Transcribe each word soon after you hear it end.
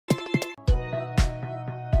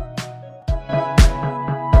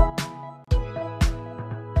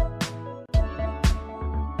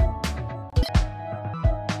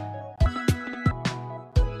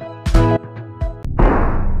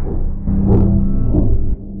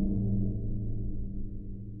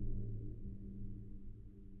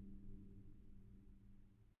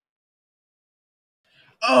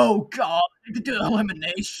Oh god, I need to do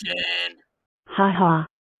elimination. Haha.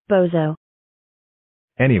 Bozo.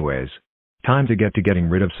 Anyways, time to getting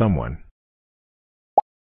rid of someone.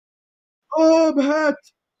 Hat,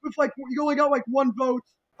 with like, you only got like 1 vote.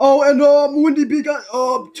 Oh, and Wendy B got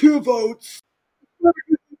 2 votes.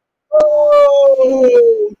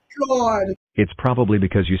 Oh god. It's probably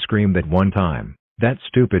because you screamed that one time. That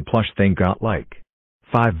stupid plush thing got like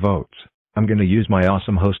 5 votes. I'm gonna use my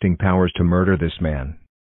awesome hosting powers to murder this man.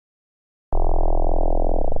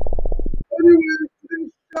 Anyway,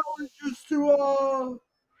 today's challenge is to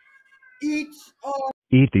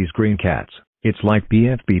Eat these green cats. It's like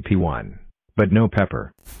BFBP 1, but no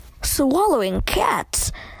pepper. Swallowing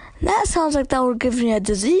cats? That sounds like that will give me a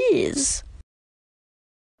disease.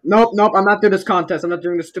 Nope, I'm not doing this contest. I'm not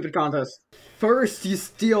doing this stupid contest. First, you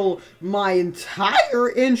steal my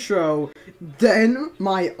entire intro, then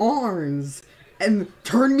my arms, and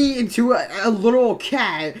turn me into a little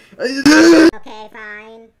cat. Okay,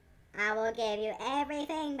 fine. I will give you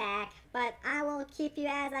everything back, but I will keep you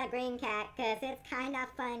as a green cat, cause it's kind of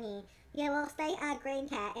funny. You will stay a green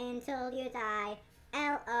cat until you die.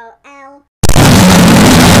 LOL.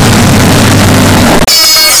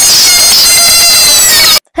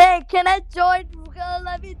 Hey, can I join?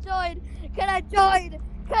 Let me join. Can I join?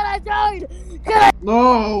 Can I join? Can I?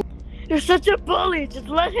 No! You're such a bully. Just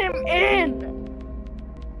let him in.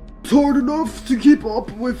 It's hard enough to keep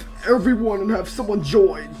up with everyone and have someone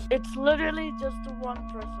join. It's literally just one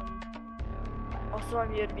person. Also,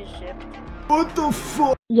 I'm here to be shipped. What the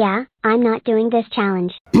fuck? Yeah, I'm not doing this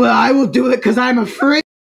challenge. But I will do it cause I'm afraid.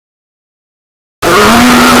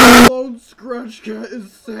 Lone Scratch Cat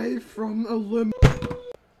is safe from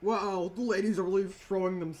Wow, the ladies are really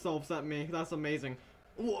throwing themselves at me. That's amazing.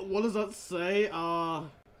 What does that say?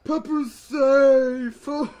 Pepper's safe.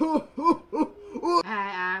 I'm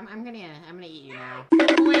gonna eat you now.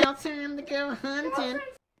 Well, time to go hunting.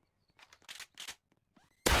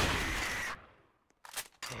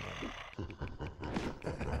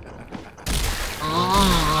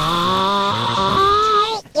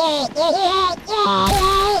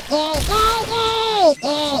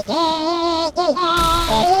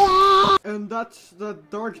 And that's the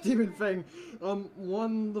Dark Demon thing.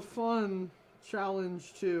 Won the fun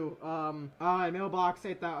challenge too. Mailbox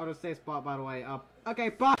ate that auto save spot, by the way. Okay,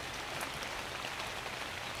 bye.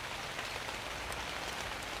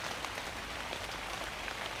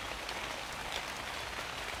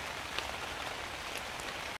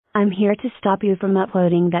 I'm here to stop you from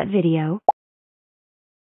uploading that video.